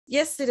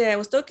yesterday I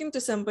was talking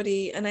to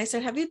somebody and I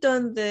said, have you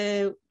done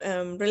the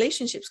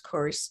relationships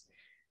course?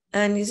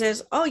 And he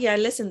says, oh yeah, I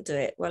listened to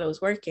it while I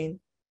was working.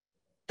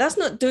 That's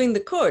not doing the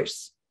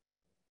course.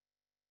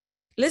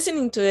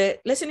 Listening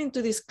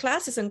to these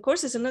classes and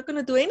courses are not going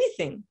to do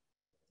anything.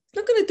 It's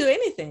not going to do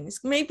anything.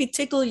 It's maybe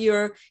tickle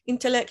your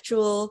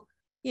intellectual,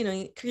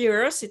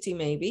 curiosity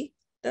maybe.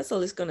 That's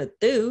all it's going to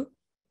do.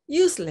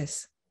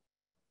 Useless.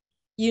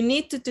 You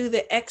need to do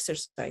the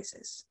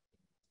exercises.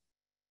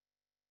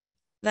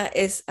 That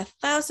is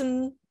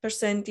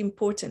 1,000%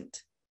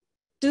 important.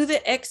 Do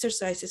the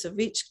exercises of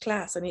each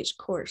class and each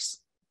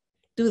course.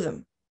 Do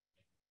them.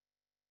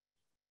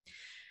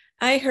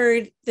 I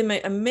heard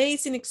the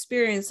amazing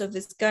experience of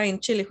this guy in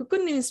Chile who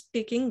couldn't even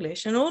speak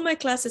English, and all my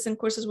classes and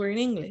courses were in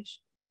English.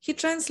 He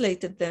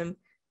translated them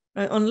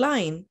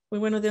online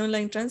with one of the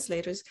online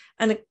translators,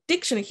 and a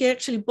dictionary. He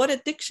actually bought a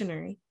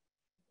dictionary.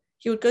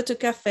 He would go to a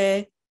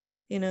cafe,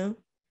 and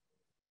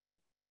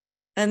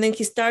then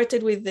he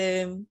started with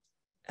the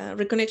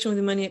reconnection with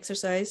the money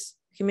exercise.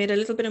 He made a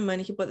little bit of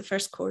money. He bought the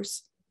first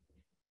course.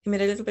 He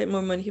made a little bit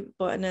more money. He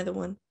bought another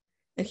one,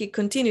 and he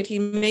continued. He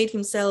made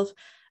himself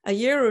a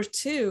year or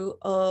two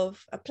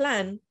of a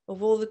plan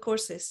of all the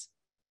courses.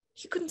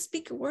 He couldn't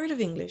speak a word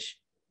of English.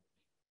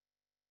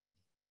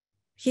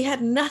 He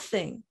had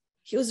nothing.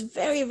 He was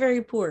very,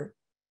 very poor.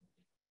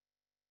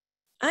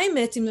 I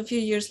met him a few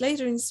years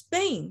later in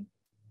Spain.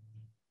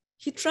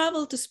 He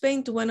traveled to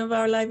Spain to one of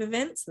our live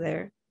events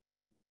there.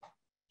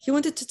 He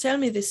wanted to tell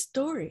me this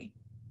story.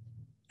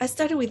 I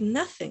started with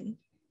nothing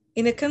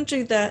in a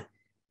country that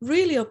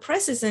really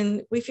oppresses,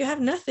 and if you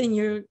have nothing,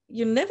 you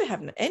never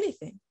have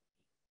anything.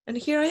 And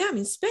here I am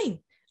in Spain.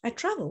 I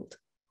traveled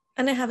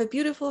and I have a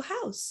beautiful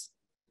house.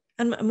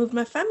 And I moved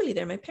my family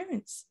there, my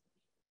parents.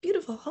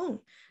 Beautiful home.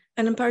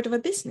 And I'm part of a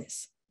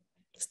business.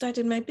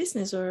 Started my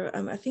business, or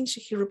I think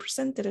he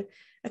represented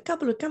a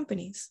couple of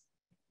companies.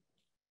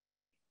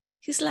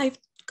 His life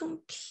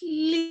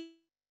completely,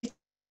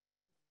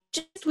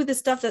 just with the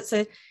stuff that's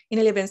at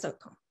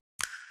ineliabenz.com.